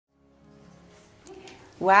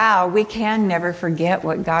Wow, we can never forget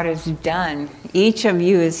what God has done. Each of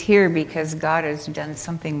you is here because God has done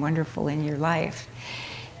something wonderful in your life.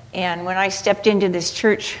 And when I stepped into this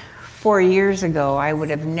church 4 years ago, I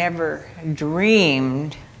would have never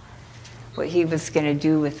dreamed what he was going to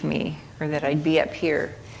do with me, or that I'd be up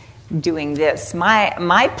here doing this.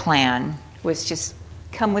 My plan was just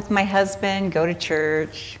come with my husband, go to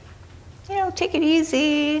church, take it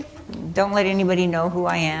easy, don't let anybody know who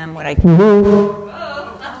I am, what I can do,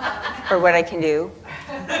 or what I can do.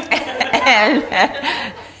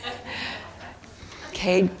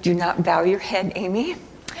 Okay, do not bow your head, Amy.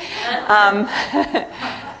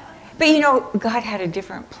 But God had a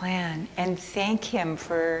different plan, and thank him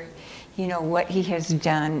for what he has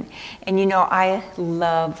done. And I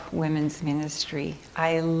love women's ministry.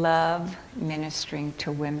 I love ministering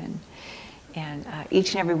to women. And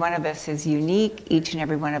each and every one of us is unique. Each and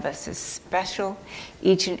every one of us is special.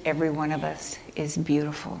 Each and every one of us is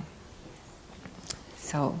beautiful.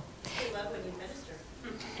 So, I love when you minister.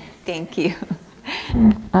 Thank you.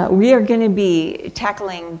 We are going to be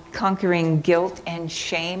tackling conquering guilt and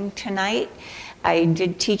shame tonight. I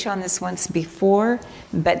did teach on this once before,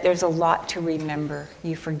 but there's a lot to remember.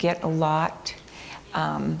 You forget a lot.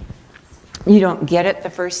 You don't get it the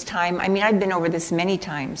first time. I mean, I've been over this many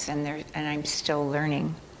times, and I'm still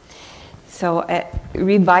learning. So I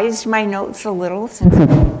revised my notes a little. Since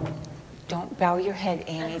don't bow your head,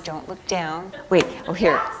 Amy. Don't look down. Wait. Oh,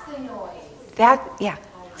 here. That's the noise. That, yeah.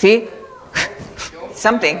 See?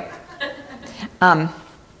 Something. I'll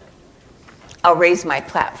raise my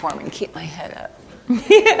platform and keep my head up.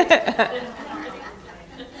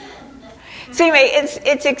 So anyway,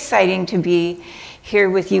 it's exciting to be here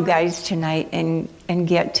with you guys tonight and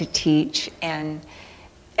get to teach, and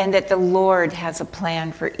that the Lord has a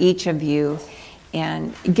plan for each of you.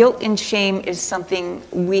 And guilt and shame is something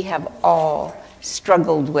we have all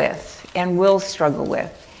struggled with and will struggle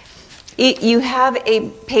with. You have a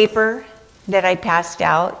paper that I passed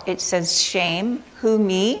out. It says shame. Who,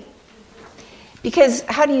 me? Because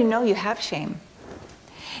how do you know you have shame?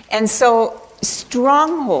 And so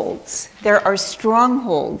strongholds, there are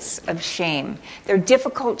strongholds of shame. They're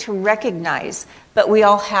difficult to recognize, but we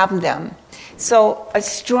all have them. So a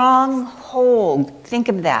stronghold, think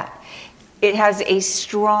of that. It has a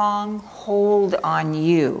strong hold on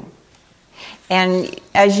you. And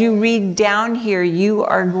as you read down here, you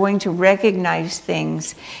are going to recognize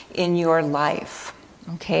things in your life,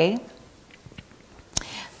 okay?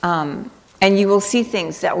 And you will see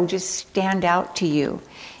things that will just stand out to you.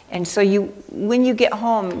 And so when you get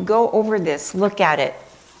home, go over this, look at it.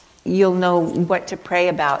 You'll know what to pray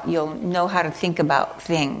about. You'll know how to think about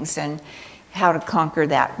things and how to conquer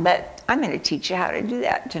that. But I'm going to teach you how to do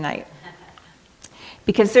that tonight.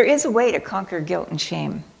 Because there is a way to conquer guilt and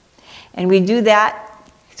shame. And we do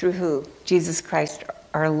that through who? Jesus Christ,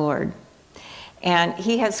 our Lord. And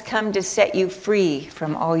he has come to set you free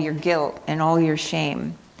from all your guilt and all your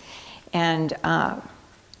shame. And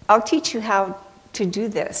I'll teach you how to do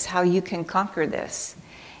this, how you can conquer this.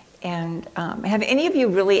 And have any of you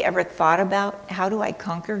really ever thought about how do I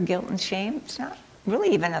conquer guilt and shame? It's not really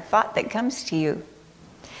even a thought that comes to you.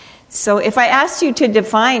 So if I asked you to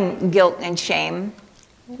define guilt and shame,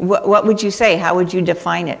 what would you say? How would you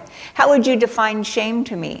define it? How would you define shame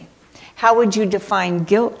to me? How would you define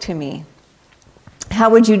guilt to me? How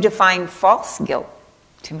would you define false guilt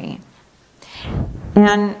to me?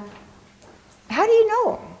 And how do you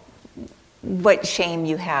know what shame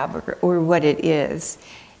you have or what it is?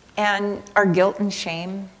 And are guilt and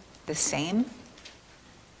shame the same?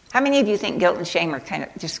 How many of you think guilt and shame are kind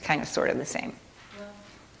of sort of the same?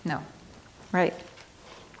 No. Right.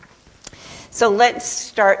 So let's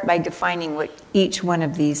start by defining what each one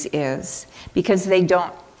of these is, because they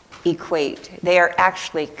don't equate. They are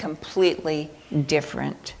actually completely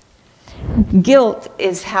different. Guilt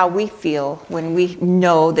is how we feel when we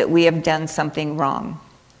know that we have done something wrong.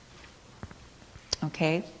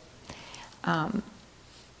 Okay? And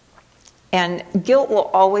guilt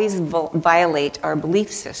will always violate our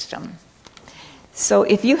belief system. So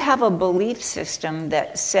if you have a belief system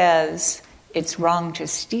that says it's wrong to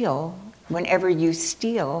steal, whenever you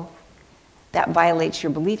steal, that violates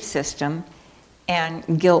your belief system,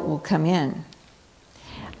 and guilt will come in.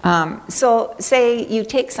 So say you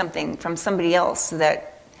take something from somebody else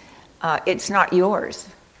that it's not yours,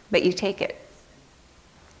 but you take it,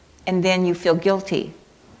 and then you feel guilty.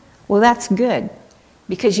 Well, that's good,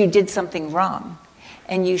 because you did something wrong,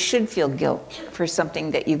 and you should feel guilt for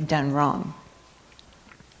something that you've done wrong.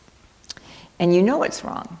 And you know it's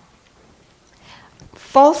wrong.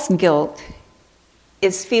 False guilt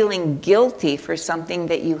is feeling guilty for something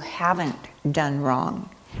that you haven't done wrong.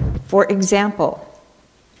 For example,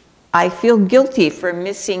 I feel guilty for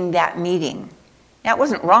missing that meeting. Now, it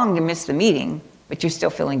wasn't wrong to miss the meeting, but you're still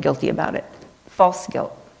feeling guilty about it. False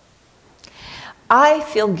guilt. I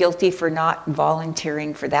feel guilty for not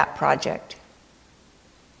volunteering for that project.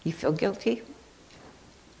 You feel guilty?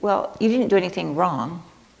 Well, you didn't do anything wrong.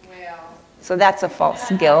 Well. So that's a false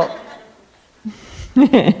guilt.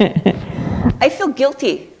 I feel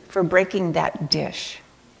guilty for breaking that dish.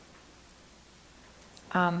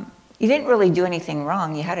 You didn't really do anything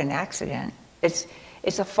wrong. You had an accident. It's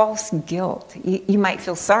a false guilt. You might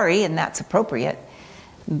feel sorry, and that's appropriate,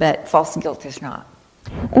 but false guilt is not.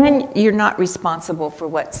 And then you're not responsible for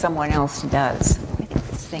what someone else does. I think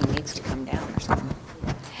this thing needs to come down or something.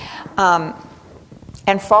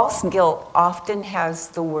 And false guilt often has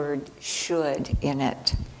the word should in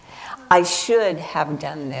it. I should have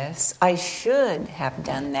done this. I should have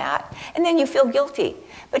done that. And then you feel guilty.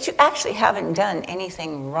 But you actually haven't done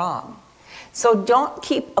anything wrong. So don't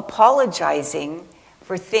keep apologizing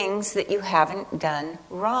for things that you haven't done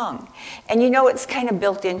wrong. And you know it's kind of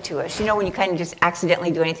built into us. You know when you kind of just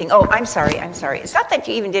accidentally do anything, oh, I'm sorry, I'm sorry. It's not that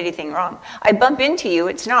you even did anything wrong. I bump into you.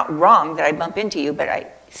 It's not wrong that I bump into you, but I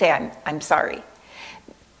say I'm sorry.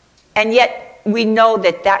 And yet we know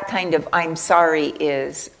that that kind of I'm sorry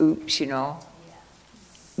is oops, you know.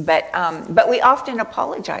 But we often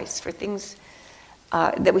apologize for things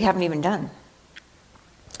that we haven't even done.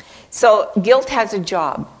 So guilt has a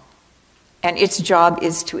job, and its job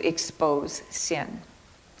is to expose sin.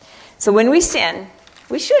 So when we sin,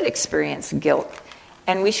 we should experience guilt,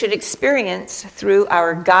 and we should experience through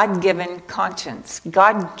our God-given conscience.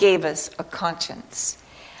 God gave us a conscience.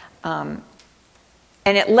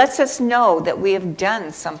 And it lets us know that we have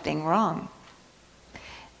done something wrong.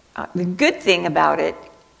 The good thing about it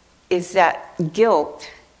is that guilt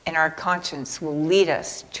and our conscience will lead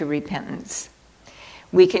us to repentance.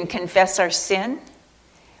 We can confess our sin,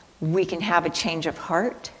 we can have a change of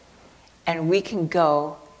heart, and we can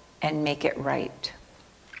go and make it right.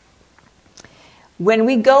 When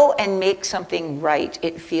we go and make something right,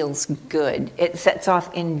 it feels good. It sets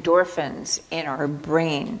off endorphins in our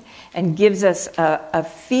brain and gives us a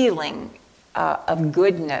feeling of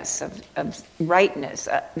goodness, of rightness.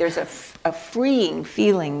 There's a freeing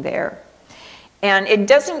feeling there. And it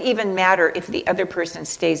doesn't even matter if the other person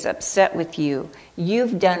stays upset with you.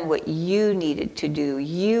 You've done what you needed to do.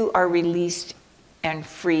 You are released and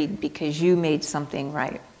freed because you made something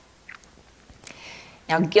right.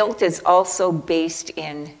 Now, guilt is also based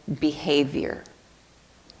in behavior.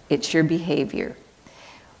 It's your behavior.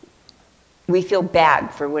 We feel bad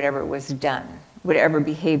for whatever was done, whatever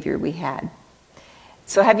behavior we had.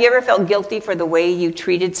 So have you ever felt guilty for the way you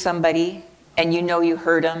treated somebody and you know you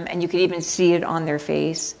hurt them and you could even see it on their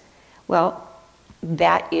face? Well,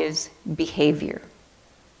 that is behavior.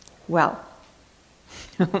 Well,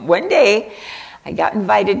 one day, I got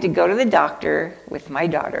invited to go to the doctor with my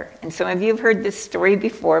daughter. And some of you have heard this story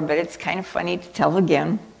before, but it's kind of funny to tell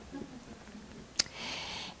again.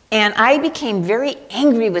 And I became very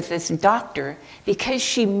angry with this doctor because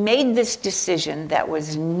she made this decision that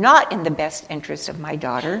was not in the best interest of my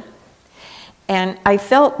daughter. And I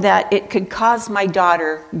felt that it could cause my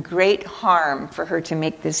daughter great harm for her to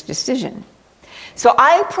make this decision. So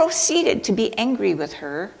I proceeded to be angry with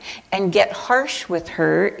her and get harsh with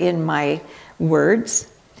her in my words,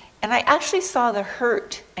 and I actually saw the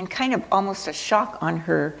hurt and kind of almost a shock on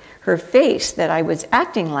her face that I was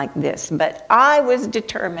acting like this, but I was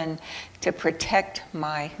determined to protect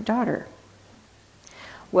my daughter.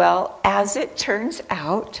 Well, as it turns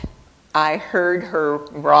out, I heard her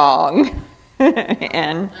wrong,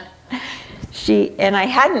 and I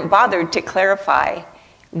hadn't bothered to clarify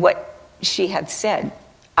what she had said.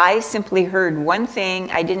 I simply heard one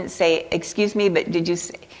thing. I didn't say, "Excuse me, but did you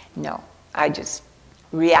say?" No. I just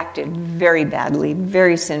reacted very badly,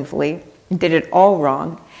 very sinfully, did it all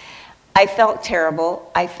wrong. I felt terrible.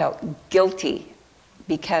 I felt guilty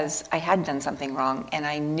because I had done something wrong, and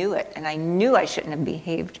I knew it, and I knew I shouldn't have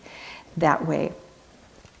behaved that way.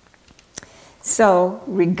 So,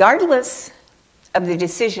 regardless of the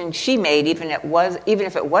decision she made, even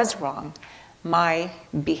if it was wrong, my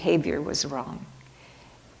behavior was wrong,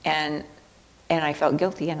 and I felt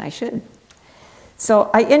guilty, and I should.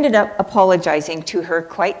 So I ended up apologizing to her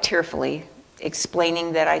quite tearfully,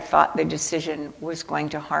 explaining that I thought the decision was going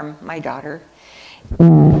to harm my daughter.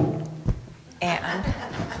 And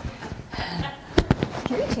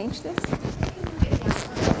can you change this?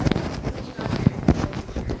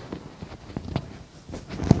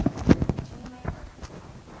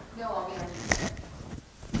 No, I'll be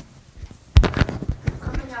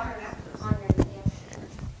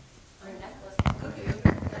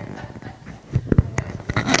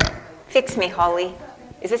Fix me, Holly.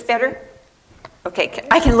 Is this better? Okay,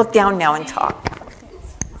 I can look down now and talk.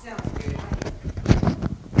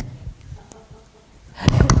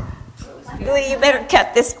 Billy, you better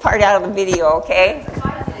cut this part out of the video, okay?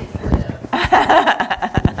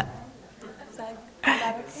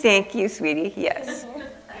 Thank you, sweetie. Yes.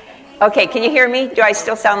 Okay, can you hear me? Do I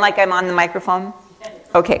still sound like I'm on the microphone?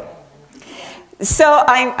 Okay. So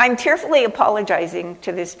I'm tearfully apologizing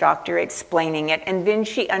to this doctor, explaining it, and then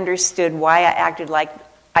she understood why I acted like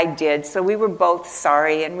I did. So we were both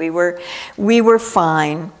sorry, and we were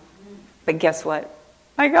fine. But guess what?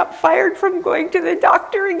 I got fired from going to the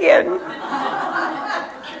doctor again.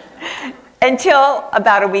 Until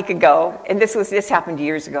about a week ago, and this happened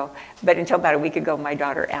years ago, but until about a week ago, my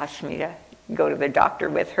daughter asked me to go to the doctor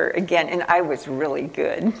with her again, and I was really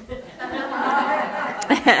good.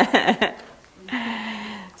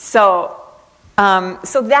 So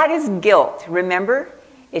that is guilt. Remember,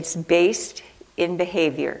 it's based in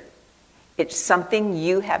behavior. It's something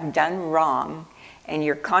you have done wrong, and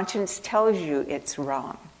your conscience tells you it's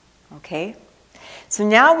wrong. Okay? So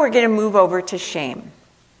now we're going to move over to shame.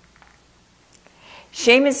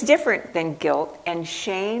 Shame is different than guilt, and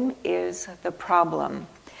shame is the problem.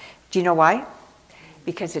 Do you know why?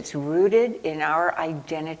 Because it's rooted in our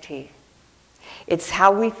identity. It's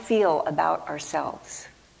how we feel about ourselves.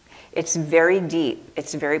 It's very deep.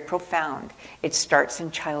 It's very profound. It starts in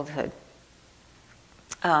childhood.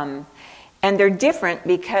 And they're different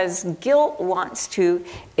because guilt wants to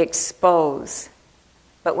expose.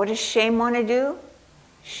 But what does shame want to do?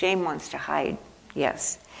 Shame wants to hide,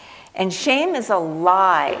 yes. And shame is a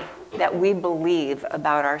lie that we believe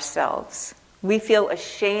about ourselves. We feel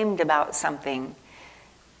ashamed about something,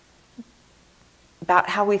 about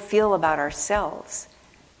how we feel about ourselves.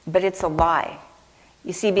 But it's a lie.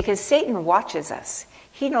 You see, because Satan watches us.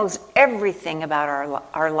 He knows everything about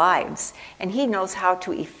our lives. And he knows how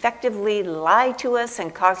to effectively lie to us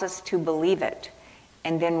and cause us to believe it.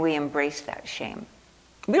 And then we embrace that shame.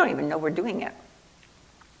 We don't even know we're doing it.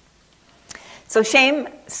 So shame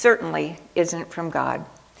certainly isn't from God.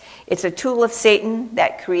 It's a tool of Satan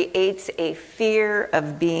that creates a fear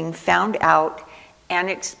of being found out and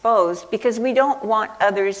exposed because we don't want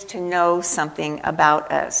others to know something about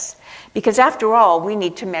us. Because after all, we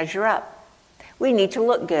need to measure up. We need to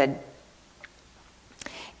look good.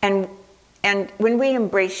 And when we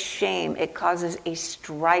embrace shame, it causes a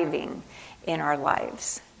striving in our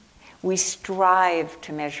lives. We strive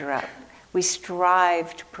to measure up. We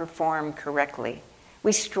strive to perform correctly.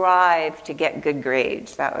 We strive to get good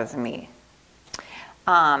grades. That was me.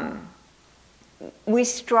 We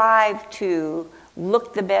strive to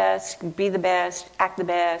look the best, be the best, act the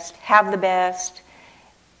best, have the best,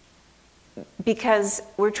 because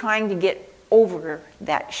we're trying to get over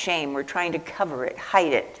that shame. We're trying to cover it,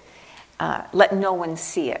 hide it, let no one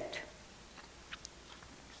see it.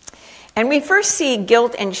 And we first see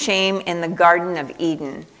guilt and shame in the Garden of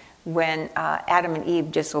Eden when Adam and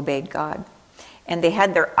Eve disobeyed God. And they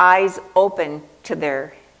had their eyes open to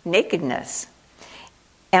their nakedness.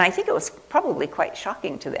 And I think it was probably quite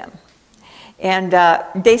shocking to them. And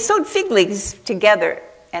they sewed fig leaves together,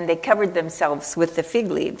 and they covered themselves with the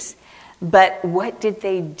fig leaves. But what did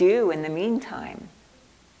they do in the meantime?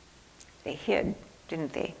 They hid,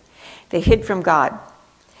 didn't they? They hid from God.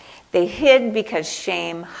 They hid because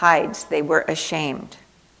shame hides. They were ashamed.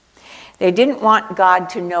 They didn't want God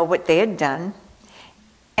to know what they had done.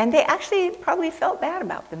 And they actually probably felt bad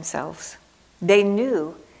about themselves. They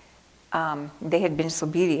knew they had been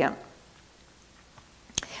disobedient.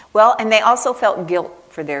 Well, and they also felt guilt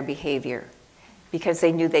for their behavior because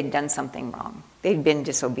they knew they'd done something wrong. They'd been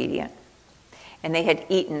disobedient. And they had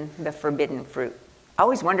eaten the forbidden fruit. I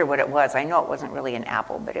always wonder what it was. I know it wasn't really an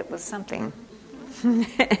apple, but it was something.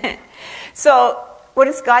 So what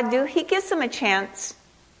does God do? He gives them a chance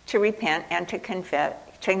to repent and to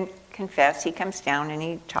confess. He comes down and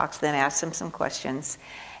he talks to them, asks them some questions.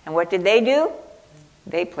 And what did they do?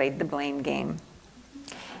 They played the blame game.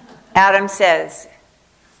 Adam says,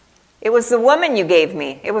 "It was the woman you gave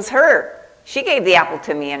me. It was her. She gave the apple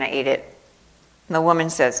to me and I ate it." And the woman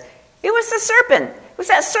says, "It was the serpent. It was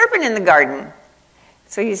that serpent in the garden."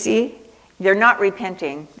 So you see, they're not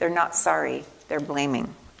repenting. They're not sorry. They're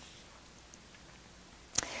blaming.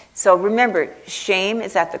 So remember, shame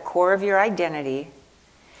is at the core of your identity,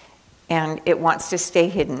 and it wants to stay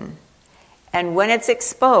hidden. And when it's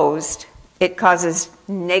exposed, it causes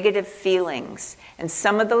negative feelings. And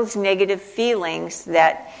some of those negative feelings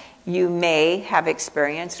that you may have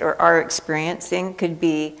experienced or are experiencing could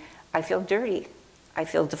be, I feel dirty. I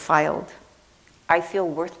feel defiled. I feel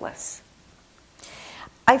worthless.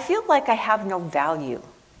 I feel like I have no value.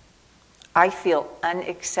 I feel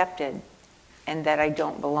unaccepted and that I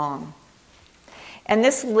don't belong. And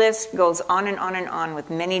this list goes on and on and on with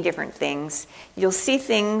many different things. You'll see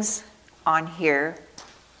things on here.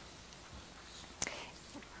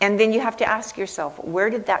 And then you have to ask yourself, where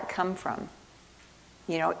did that come from?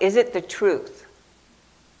 You know, is it the truth?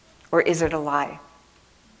 Or is it a lie?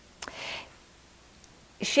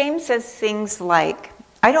 Shame says things like,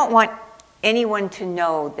 I don't want anyone to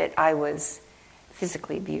know that I was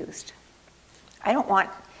physically abused. I don't want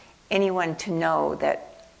anyone to know that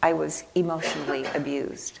I was emotionally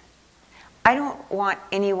abused. I don't want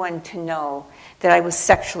anyone to know that I was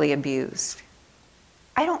sexually abused.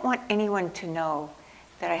 I don't want anyone to know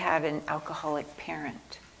that I had an alcoholic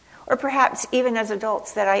parent. Or perhaps even as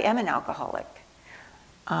adults that I am an alcoholic.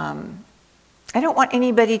 I don't want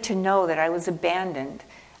anybody to know that I was abandoned.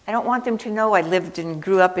 I don't want them to know I lived and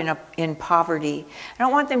grew up in poverty. I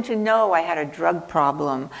don't want them to know I had a drug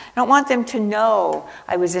problem. I don't want them to know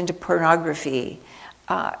I was into pornography.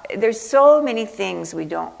 There's so many things we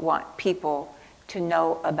don't want people to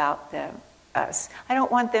know about us. I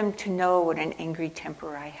don't want them to know what an angry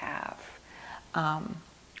temper I have.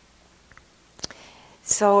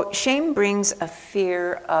 So shame brings a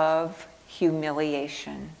fear of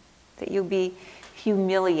humiliation, that you'll be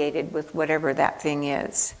humiliated with whatever that thing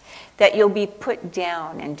is, that you'll be put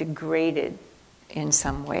down and degraded in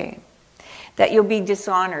some way, that you'll be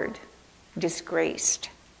dishonored, disgraced,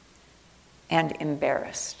 and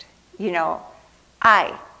embarrassed. You know,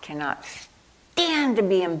 I cannot stand to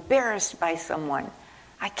be embarrassed by someone.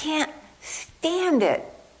 I can't stand it.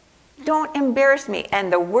 Don't embarrass me.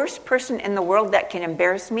 And the worst person in the world that can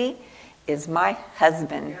embarrass me is my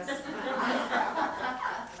husband.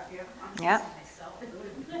 Yeah.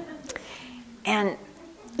 And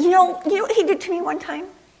you know what he did to me one time?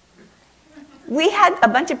 We had a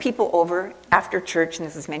bunch of people over after church, and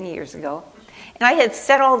this was many years ago, and I had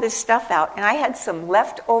set all this stuff out, and I had some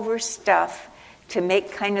leftover stuff to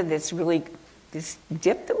make kind of this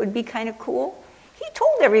dip that would be kind of cool. He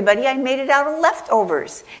told everybody I made it out of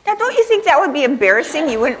leftovers. Now, don't you think that would be embarrassing?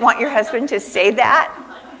 You wouldn't want your husband to say that?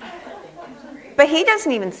 But he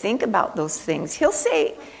doesn't even think about those things. He'll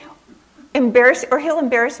say, he'll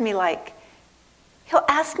embarrass me like, he'll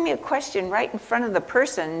ask me a question right in front of the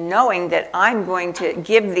person, knowing that I'm going to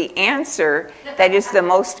give the answer that is the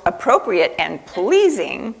most appropriate and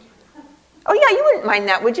pleasing. Oh yeah, you wouldn't mind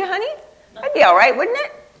that, would you, honey? That'd be all right, wouldn't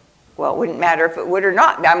it? Well, it wouldn't matter if it would or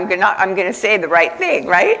not. I'm gonna say the right thing,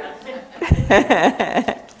 right?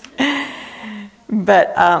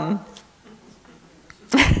 But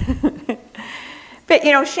but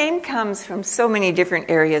you know, shame comes from so many different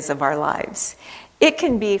areas of our lives. It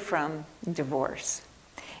can be from divorce.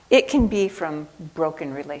 It can be from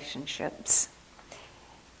broken relationships.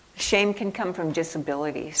 Shame can come from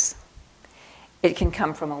disabilities. It can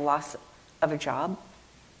come from a loss of a job,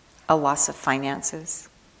 a loss of finances,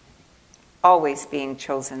 always being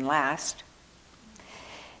chosen last,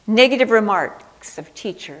 negative remarks of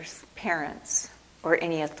teachers, parents, or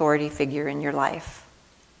any authority figure in your life.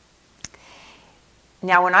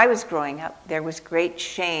 Now, when I was growing up, there was great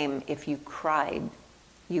shame if you cried.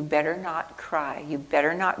 You better not cry. You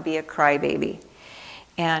better not be a crybaby.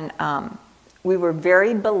 And we were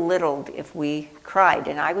very belittled if we cried.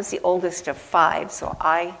 And I was the oldest of 5, so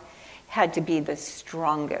I had to be the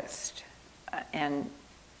strongest. And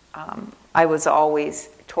I was always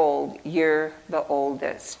told, you're the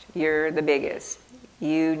oldest, you're the biggest,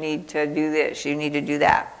 you need to do this, you need to do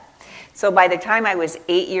that. So by the time I was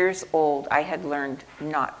 8 years old, I had learned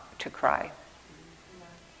not to cry.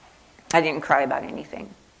 I didn't cry about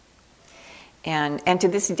anything. And to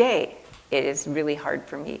this day, it is really hard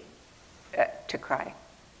for me to cry.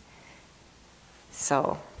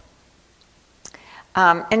 So,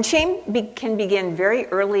 and shame can begin very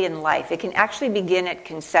early in life. It can actually begin at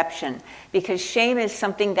conception, because shame is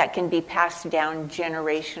something that can be passed down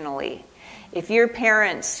generationally. If your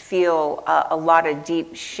parents feel a lot of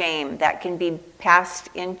deep shame, that can be passed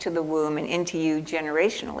into the womb and into you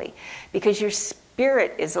generationally, because your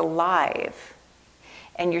spirit is alive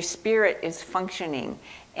and your spirit is functioning,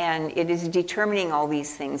 and it is determining all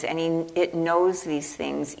these things, and it knows these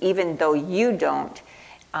things even though you don't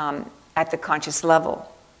at the conscious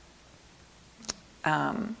level.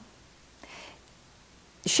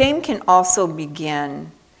 Shame can also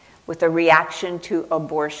begin with a reaction to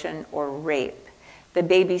abortion or rape. The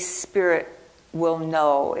baby's spirit will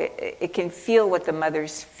know. It can feel what the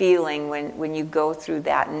mother's feeling when you go through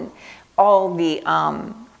that, and all the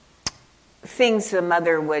things the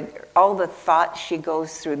mother would, all the thoughts she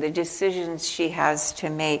goes through, the decisions she has to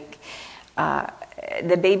make.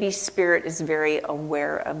 The baby's spirit is very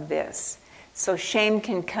aware of this. So shame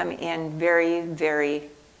can come in very, very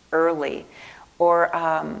early. Or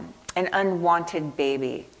an unwanted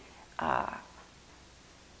baby. And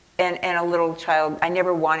a little child, I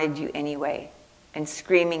never wanted you anyway. And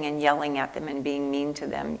screaming and yelling at them and being mean to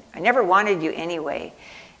them. I never wanted you anyway.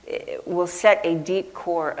 It will set a deep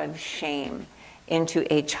core of shame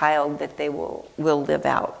into a child that they will live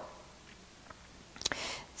out.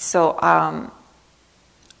 So I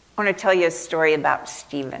want to tell you a story about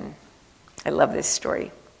Stephen. I love this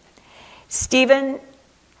story. Stephen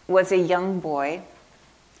was a young boy,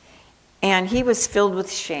 and he was filled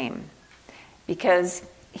with shame because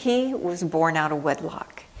he was born out of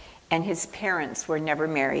wedlock, and his parents were never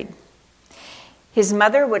married. His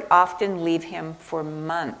mother would often leave him for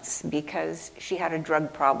months because she had a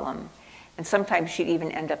drug problem, and sometimes she'd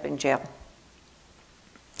even end up in jail.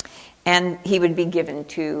 And he would be given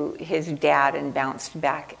to his dad and bounced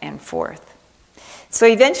back and forth. So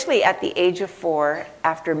eventually, at the age of 4,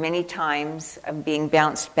 after many times of being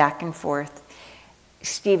bounced back and forth,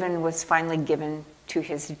 Stephen was finally given to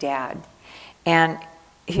his dad. And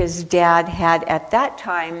his dad had, at that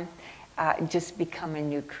time, just become a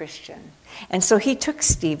new Christian. And so he took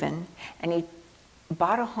Stephen and he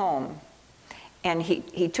bought a home. And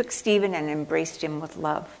he took Stephen and embraced him with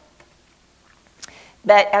love.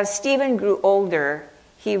 But as Stephen grew older,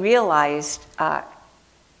 he realized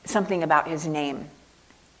something about his name.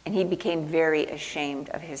 And he became very ashamed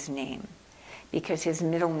of his name because his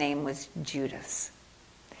middle name was Judas.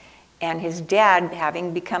 And his dad,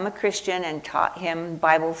 having become a Christian and taught him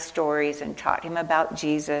Bible stories and taught him about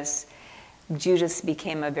Jesus, Judas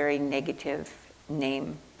became a very negative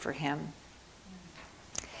name for him.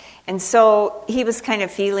 And so he was kind of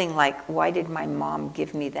feeling like, why did my mom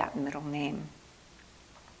give me that middle name?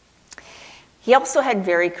 He also had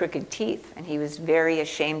very crooked teeth, and he was very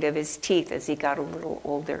ashamed of his teeth as he got a little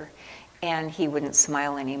older, and he wouldn't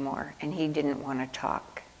smile anymore, and he didn't want to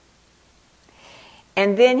talk.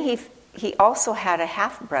 And then he also had a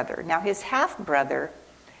half-brother. Now, his half-brother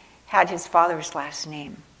had his father's last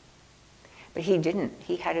name, but he didn't.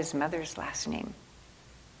 He had his mother's last name.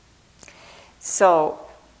 So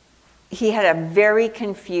he had a very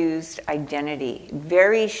confused identity,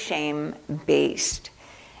 very shame-based.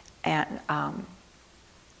 And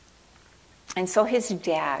so his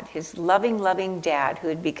dad, his loving dad, who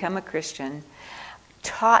had become a Christian,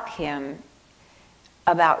 taught him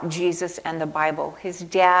about Jesus and the Bible. His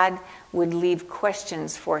dad would leave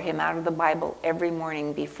questions for him out of the Bible every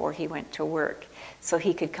morning before he went to work, so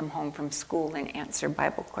he could come home from school and answer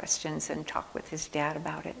Bible questions and talk with his dad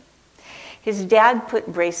about it. His dad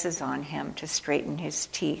put braces on him to straighten his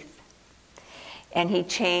teeth, and he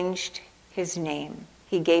changed his name.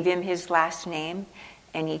 He gave him his last name,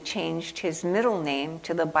 and he changed his middle name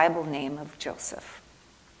to the Bible name of Joseph,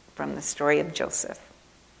 from the story of Joseph.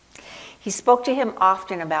 He spoke to him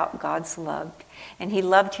often about God's love, and he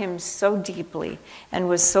loved him so deeply and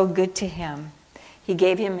was so good to him. He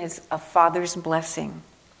gave him a father's blessing.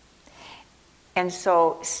 And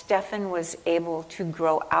so Stephen was able to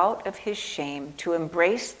grow out of his shame, to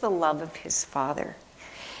embrace the love of his father,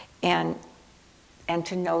 and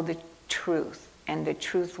to know the truth. And the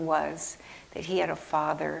truth was that he had a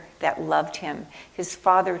father that loved him. His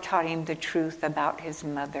father taught him the truth about his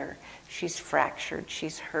mother. She's fractured,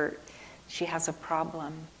 she's hurt, she has a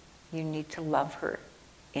problem. You need to love her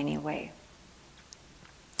anyway.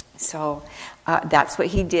 So that's what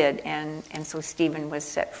he did, and so Stephen was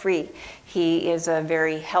set free. He is a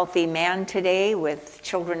very healthy man today with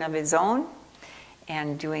children of his own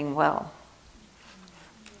and doing well.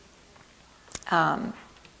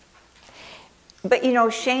 But you know,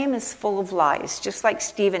 shame is full of lies, just like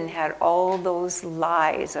Stephen had all those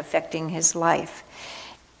lies affecting his life.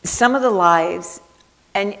 Some of the lies,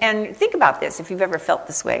 and think about this if you've ever felt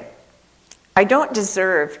this way. I don't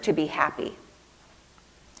deserve to be happy.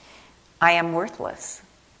 I am worthless.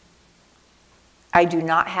 I do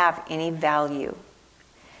not have any value.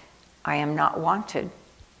 I am not wanted.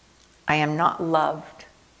 I am not loved.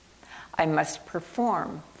 I must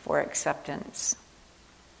perform for acceptance.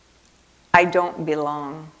 I don't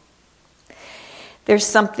belong. There's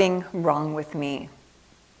something wrong with me.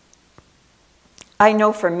 I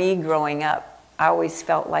know for me growing up, I always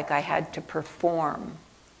felt like I had to perform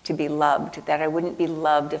to be loved, that I wouldn't be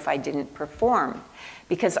loved if I didn't perform,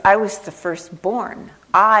 because I was the firstborn.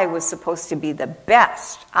 I was supposed to be the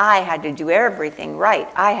best. I had to do everything right.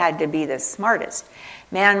 I had to be the smartest.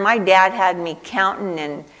 Man, my dad had me counting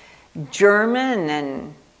in German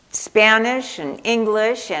and Spanish and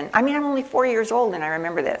English, and I'm only 4 years old and I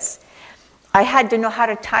remember this. I had to know how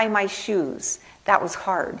to tie my shoes. That was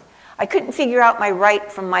hard. I couldn't figure out my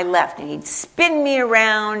right from my left, and he'd spin me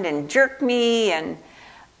around and jerk me and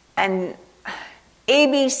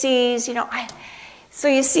ABCs, so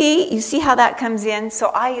you see how that comes in?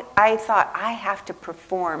 So I thought, I have to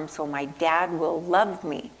perform so my dad will love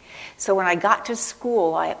me. So when I got to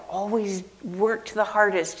school, I always worked the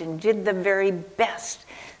hardest and did the very best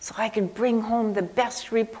so I could bring home the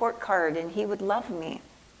best report card and he would love me.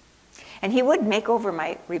 And he would make over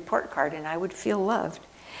my report card and I would feel loved.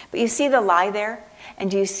 But you see the lie there? And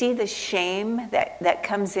do you see the shame that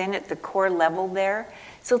comes in at the core level there?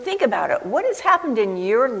 So think about it. What has happened in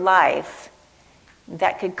your life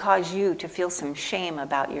that could cause you to feel some shame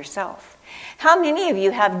about yourself? How many of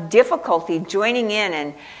you have difficulty joining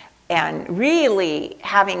in and really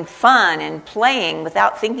having fun and playing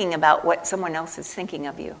without thinking about what someone else is thinking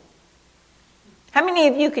of you? How many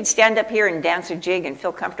of you could stand up here and dance a jig and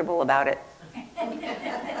feel comfortable about it?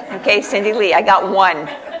 Okay, Cindy Lee, I got one.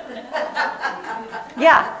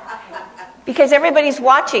 Yeah, because everybody's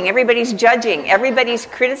watching, everybody's judging, everybody's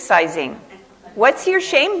criticizing. What's your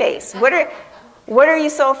shame base? What are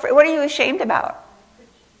you ashamed about?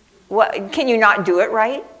 Can you not do it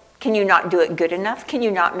right? Can you not do it good enough? Can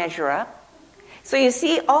you not measure up? So you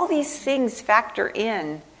see, all these things factor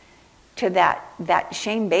in to that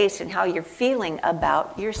shame base and how you're feeling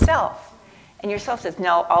about yourself. And yourself says,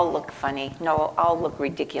 no, I'll look funny. No, I'll look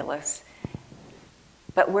ridiculous.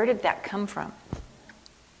 But where did that come from?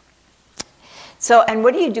 So, and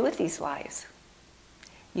what do you do with these lies?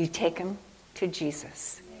 You take them to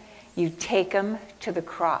Jesus. You take them to the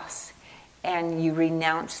cross and you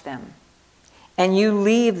renounce them and you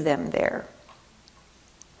leave them there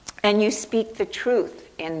and you speak the truth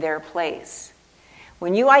in their place.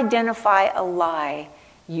 When you identify a lie,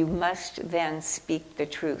 you must then speak the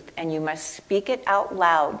truth and you must speak it out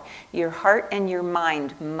loud. Your heart and your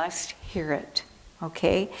mind must hear it,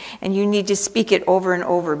 okay? And you need to speak it over and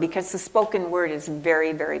over because the spoken word is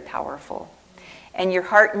very, very powerful. And your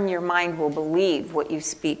heart and your mind will believe what you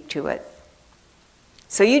speak to it.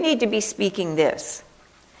 So you need to be speaking this.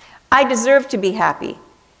 I deserve to be happy.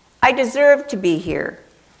 I deserve to be here.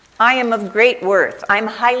 I am of great worth. I'm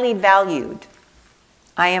highly valued.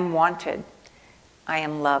 I am wanted. I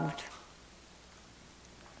am loved.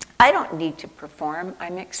 I don't need to perform.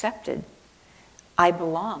 I'm accepted. I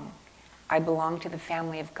belong. I belong to the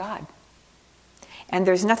family of God. And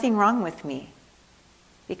there's nothing wrong with me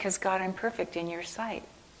because, God, I'm perfect in your sight.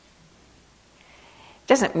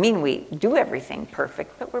 Doesn't mean we do everything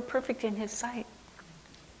perfect, but we're perfect in his sight.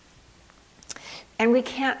 And we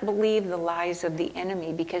can't believe the lies of the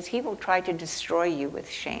enemy because he will try to destroy you with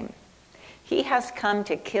shame. He has come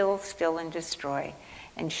to kill, steal, and destroy,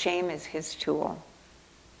 and shame is his tool.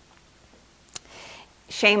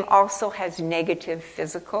 Shame also has negative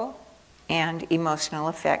physical and emotional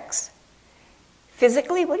effects.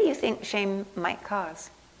 Physically, what do you think shame might cause?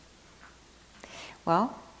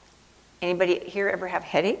 Well, anybody here ever have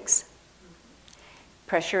headaches?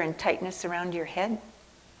 Pressure and tightness around your head?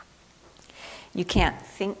 You can't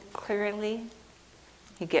think clearly.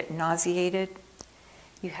 You get nauseated.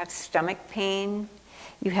 You have stomach pain.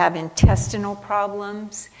 You have intestinal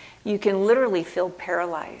problems. You can literally feel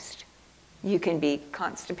paralyzed. You can be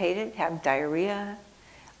constipated, have diarrhea.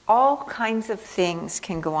 All kinds of things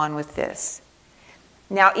can go on with this.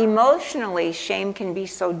 Now, emotionally, shame can be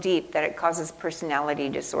so deep that it causes personality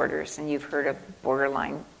disorders, and you've heard of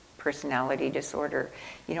borderline personality disorder.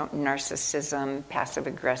 Narcissism,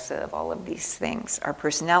 passive-aggressive, all of these things are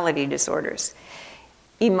personality disorders.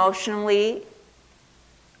 Emotionally,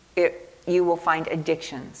 you will find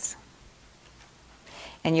addictions,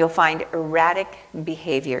 and you'll find erratic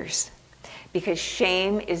behaviors, because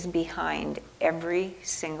shame is behind every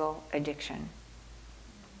single addiction.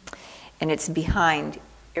 And it's behind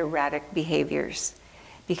erratic behaviors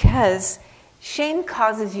because shame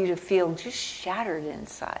causes you to feel just shattered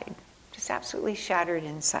inside, just absolutely shattered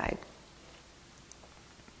inside.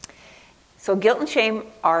 So guilt and shame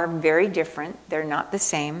are very different. They're not the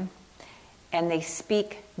same, and they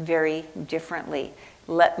speak very differently.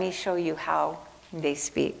 Let me show you how they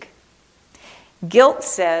speak. Guilt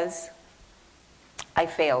says, I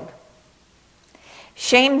failed.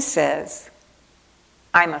 Shame says,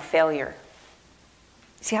 I'm a failure.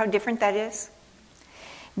 See how different that is?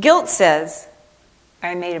 Guilt says,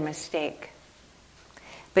 I made a mistake.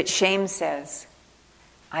 But shame says,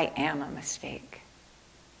 I am a mistake.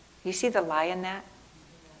 You see the lie in that?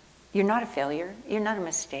 You're not a failure. You're not a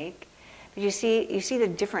mistake. But you see the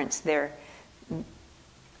difference there.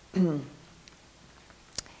 And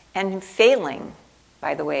failing,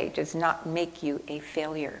 by the way, does not make you a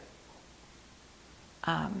failure.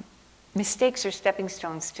 Mistakes are stepping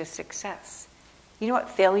stones to success. You know what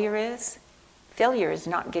failure is? Failure is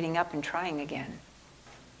not getting up and trying again.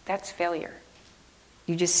 That's failure.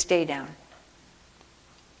 You just stay down.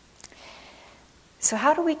 So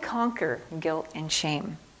how do we conquer guilt and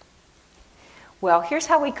shame? Well, here's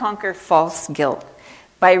how we conquer false guilt.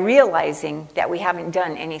 By realizing that we haven't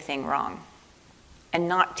done anything wrong and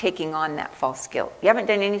not taking on that false guilt. You haven't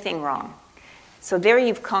done anything wrong. So there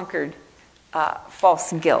you've conquered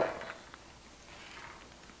false guilt.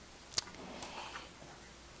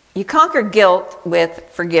 You conquer guilt with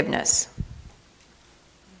forgiveness.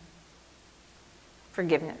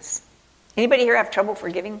 Forgiveness. Anybody here have trouble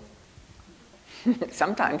forgiving?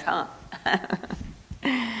 Sometimes, huh?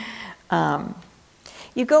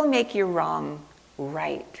 You go make your wrong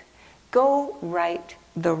right. Go right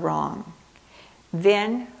the wrong.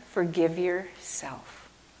 Then forgive yourself.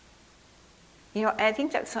 You know, and I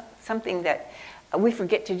think that's something that we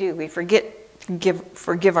forget to do. We forget to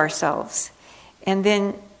forgive ourselves. And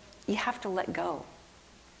then you have to let go.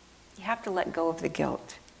 You have to let go of the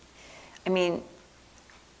guilt. I mean,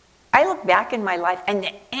 I look back in my life and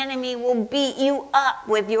the enemy will beat you up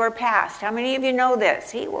with your past. How many of you know this?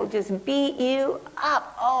 He will just beat you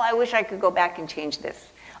up. Oh, I wish I could go back and change this.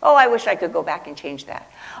 Oh, I wish I could go back and change that.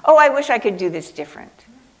 Oh, I wish I could do this different.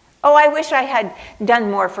 Oh, I wish I had done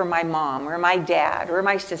more for my mom or my dad or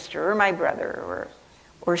my sister or my brother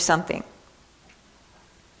or something.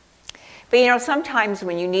 But you know, sometimes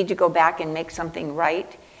when you need to go back and make something right,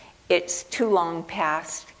 it's too long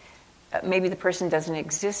past. Maybe the person doesn't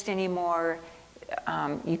exist anymore.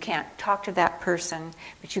 You can't talk to that person,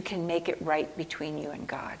 but you can make it right between you and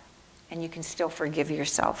God. And you can still forgive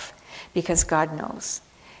yourself because God knows.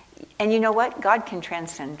 And you know what? God can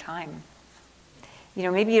transcend time. You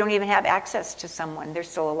know, maybe you don't even have access to someone. They're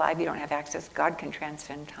still alive. You don't have access. God can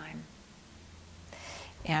transcend time.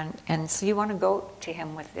 And so you want to go to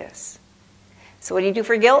him with this. So what do you do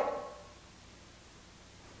for guilt?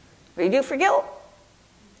 What do you do for guilt?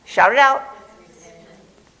 Shout it out.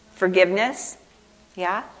 Forgiveness.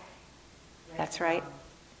 Yeah? That's right.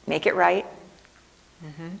 Make it right.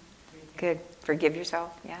 Mm-hmm. Good. Forgive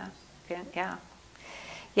yourself. Yeah. Good. Yeah.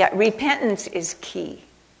 Yeah, repentance is key.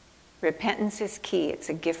 Repentance is key. It's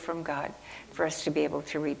a gift from God for us to be able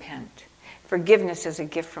to repent. Forgiveness is a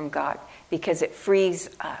gift from God because it frees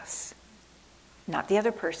us. Not the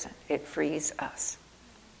other person. It frees us.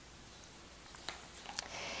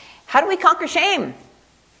 How do we conquer shame?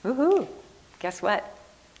 Woohoo! Guess what?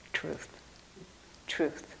 Truth.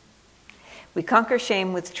 Truth. We conquer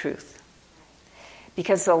shame with truth.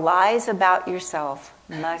 Because the lies about yourself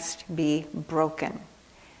must be broken.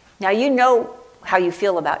 Now you know how you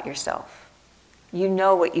feel about yourself. You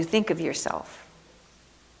know what you think of yourself.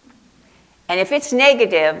 And if it's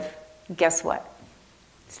negative, guess what?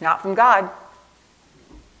 It's not from God.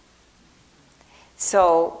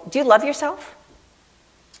 So, do you love yourself?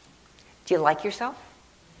 Do you like yourself?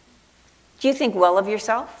 Do you think well of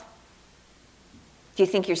yourself? Do you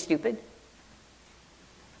think you're stupid?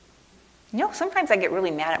 You know, sometimes I get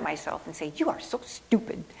really mad at myself and say, you are so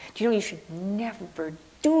stupid. Do you know you should never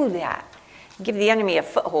do that? Give the enemy a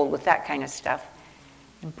foothold with that kind of stuff.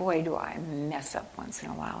 And boy, do I mess up once in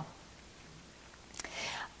a while.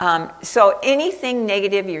 So anything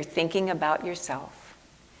negative you're thinking about yourself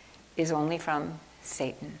is only from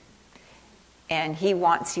Satan. And he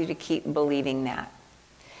wants you to keep believing that.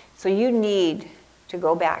 So you need to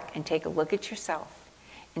go back and take a look at yourself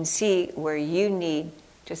and see where you need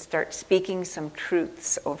to start speaking some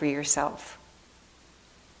truths over yourself.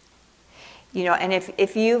 You know, and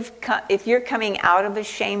if you're coming out of a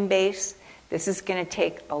shame base, this is going to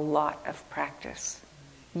take a lot of practice.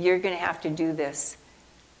 You're going to have to do this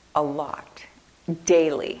a lot,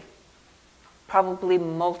 daily, probably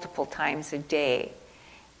multiple times a day.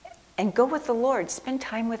 And go with the Lord. Spend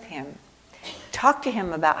time with him. Talk to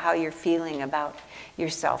him about how you're feeling about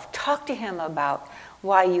yourself. Talk to him about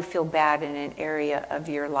why you feel bad in an area of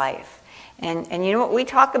your life. And you know what we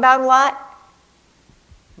talk about a lot?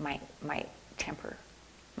 My temper,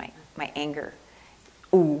 my anger.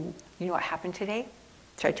 Ooh, you know what happened today?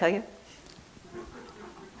 Should I tell you?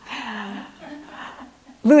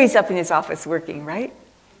 Louis up in his office working, right?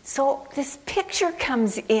 So this picture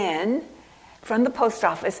comes in from the post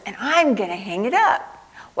office, and I'm going to hang it up.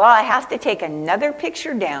 Well, I have to take another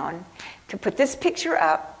picture down to put this picture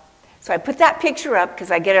up. So I put that picture up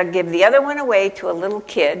because I got to give the other one away to a little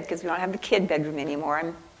kid because we don't have the kid bedroom anymore.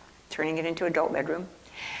 I'm turning it into adult bedroom.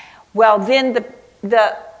 Well, then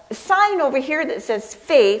the sign over here that says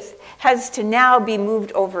faith has to now be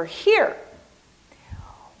moved over here.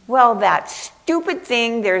 Well, that stupid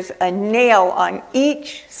thing, there's a nail on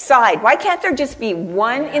each side. Why can't there just be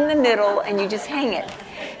one in the middle and you just hang it?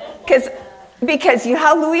 Because you know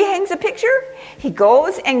how Louis hangs a picture? He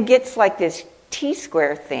goes and gets like this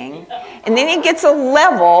T-square thing, and then he gets a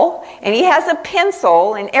level, and he has a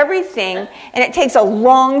pencil and everything, and it takes a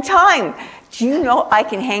long time. Do you know I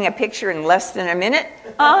can hang a picture in less than a minute?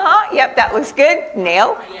 Yep, that looks good.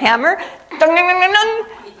 Nail, hammer, dung, dung, dung, dung, dung.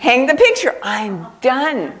 Hang the picture. I'm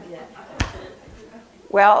done.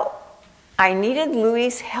 Well, I needed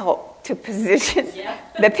Louis' help to position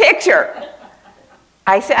the picture.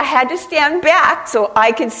 I said I had to stand back so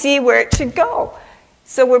I could see where it should go.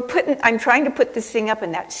 So I'm trying to put this thing up,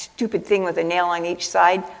 and that stupid thing with a nail on each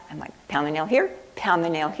side. I'm like, pound the nail here, pound the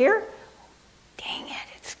nail here. Dang it,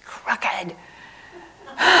 it's crooked.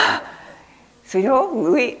 So,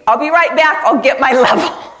 Louis, I'll be right back. I'll get my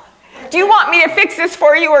level. Do you want me to fix this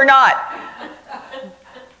for you or not?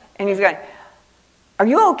 And he's going, are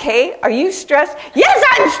you okay? Are you stressed? Yes,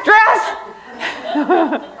 I'm stressed.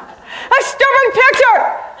 A stubborn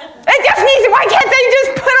picture. It just needs. Why can't they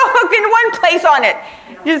just put a hook in one place on it?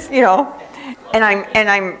 Just and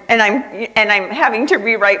I'm having to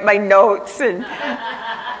rewrite my notes and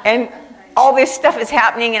all this stuff is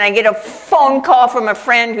happening, and I get a phone call from a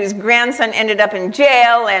friend whose grandson ended up in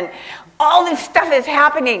jail, and all this stuff is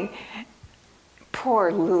happening.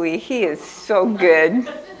 Poor Louis, he is so good.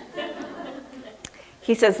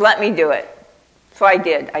 He says, let me do it. So I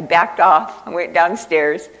did. I backed off. I went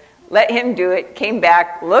downstairs, let him do it, came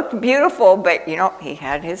back, looked beautiful, but, he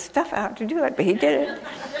had his stuff out to do it, but he did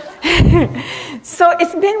it. So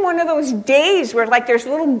it's been one of those days where, there's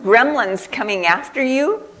little gremlins coming after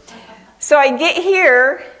you. So I get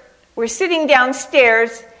here, we're sitting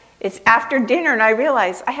downstairs, it's after dinner, and I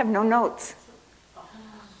realize I have no notes.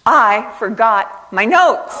 I forgot my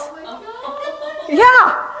notes.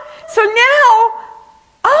 Yeah. So now,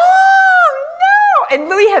 oh no! And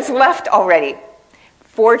Louis has left already.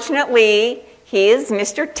 Fortunately, he is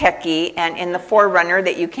Mr. Techie, and in the Forerunner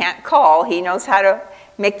that you can't call, he knows how to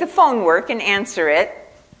make the phone work and answer it.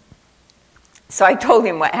 So I told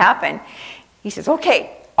him what happened. He says,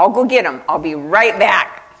 okay, I'll go get him. I'll be right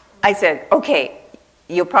back. I said, okay,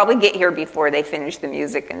 you'll probably get here before they finish the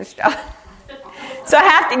music and stuff. So I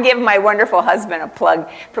have to give my wonderful husband a plug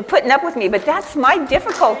for putting up with me, but that's my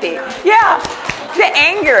difficulty. Yeah, the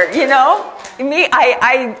anger, Me,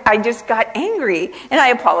 I just got angry, and I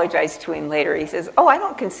apologized to him later. He says, oh, I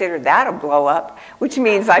don't consider that a blow up, which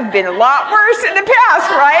means I've been a lot worse in the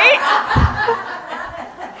past, right?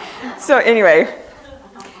 So anyway,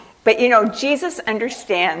 but Jesus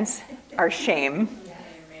understands our shame.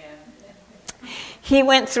 He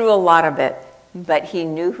went through a lot of it, but he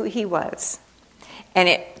knew who he was. And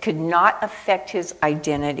it could not affect his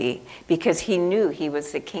identity because he knew he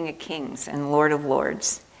was the King of Kings and Lord of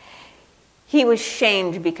Lords. He was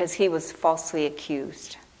shamed because he was falsely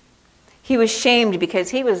accused. He was shamed because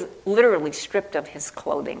he was literally stripped of his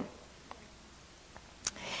clothing.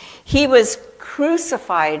 He was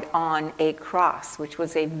crucified on a cross, which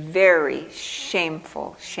was a very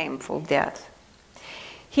shameful, shameful death.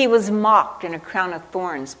 He was mocked and a crown of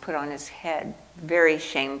thorns put on his head. Very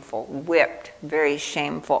shameful. Whipped. Very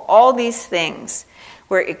shameful. All these things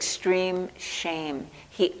were extreme shame.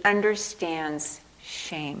 He understands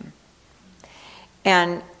shame.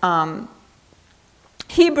 And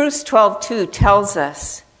Hebrews 12:2 tells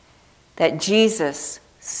us that Jesus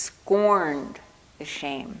scorned the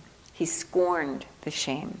shame. He scorned the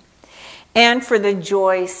shame. And for the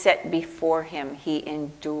joy set before him, he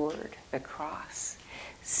endured the cross.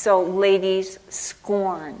 So, ladies,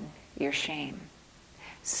 scorn your shame.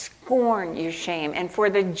 Scorn your shame. And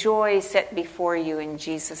for the joy set before you in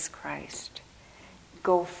Jesus Christ,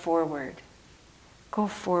 go forward. Go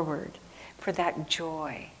forward for that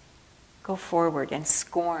joy. Go forward and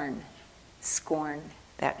scorn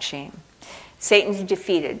that shame. Satan's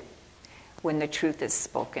defeated when the truth is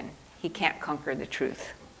spoken. He can't conquer the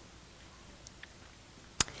truth.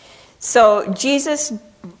 So Jesus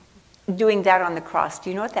doing that on the cross, do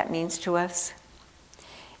you know what that means to us?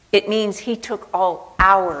 It means he took all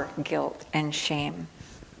our guilt and shame.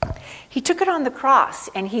 He took it on the cross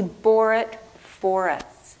and he bore it for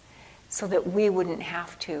us so that we wouldn't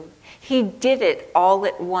have to. He did it all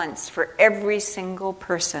at once for every single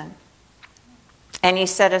person. And he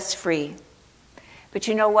set us free. But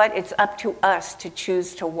you know what? It's up to us to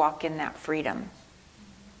choose to walk in that freedom.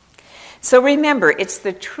 So remember, it's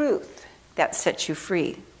the truth that sets you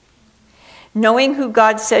free. Knowing who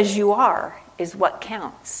God says you are is what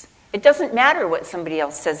counts. It doesn't matter what somebody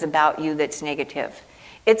else says about you that's negative.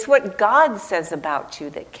 It's what God says about you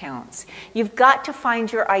that counts. You've got to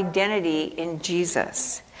find your identity in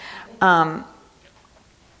Jesus. When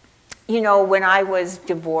I was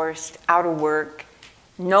divorced, out of work,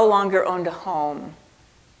 no longer owned a home,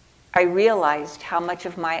 I realized how much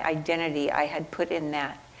of my identity I had put in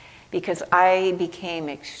that, because I became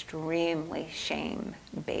extremely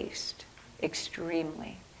shame-based.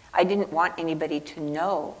 Extremely. I didn't want anybody to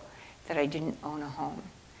know that I didn't own a home.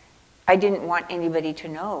 I didn't want anybody to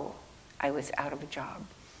know I was out of a job.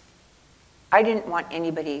 I didn't want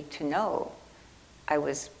anybody to know I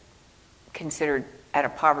was considered at a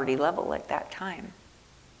poverty level at that time.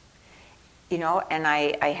 And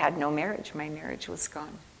I had no marriage. My marriage was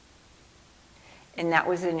gone. And that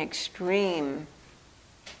was an extreme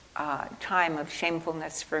time of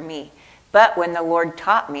shamefulness for me. But when the Lord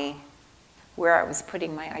taught me where I was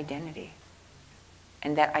putting my identity,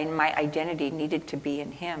 and that my identity needed to be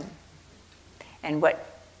in Him, and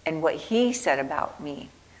what He said about me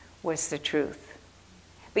was the truth.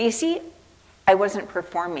 But you see, I wasn't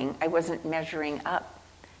performing. I wasn't measuring up.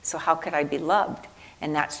 So how could I be loved?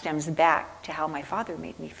 And that stems back to how my father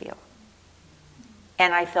made me feel.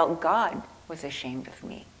 And I felt God was ashamed of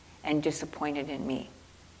me and disappointed in me.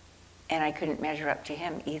 And I couldn't measure up to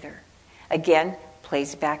Him either. Again,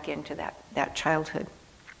 plays back into that childhood.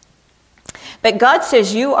 But God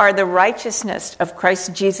says you are the righteousness of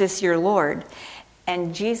Christ Jesus your Lord.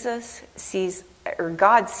 And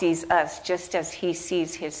God sees us just as He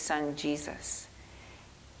sees His Son Jesus.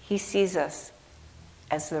 He sees us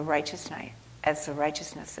as the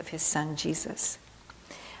righteousness of His Son Jesus.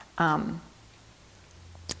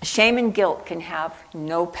 Shame and guilt can have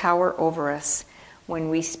no power over us when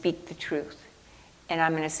we speak the truth. And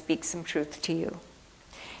I'm going to speak some truth to you.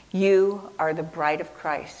 You are the bride of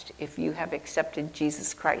Christ if you have accepted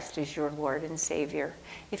Jesus Christ as your Lord and Savior.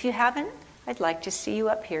 If you haven't, I'd like to see you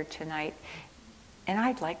up here tonight. And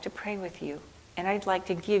I'd like to pray with you. And I'd like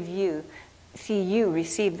to see you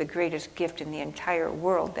receive the greatest gift in the entire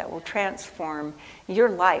world that will transform your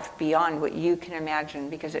life beyond what you can imagine,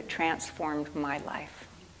 because it transformed my life.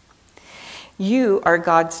 You are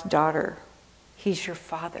God's daughter. He's your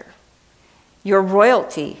Father. Your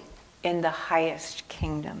royalty in the highest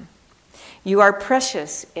kingdom. You are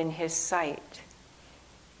precious in His sight.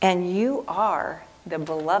 And you are the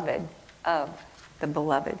beloved of the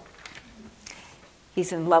beloved.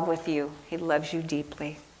 He's in love with you. He loves you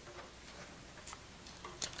deeply.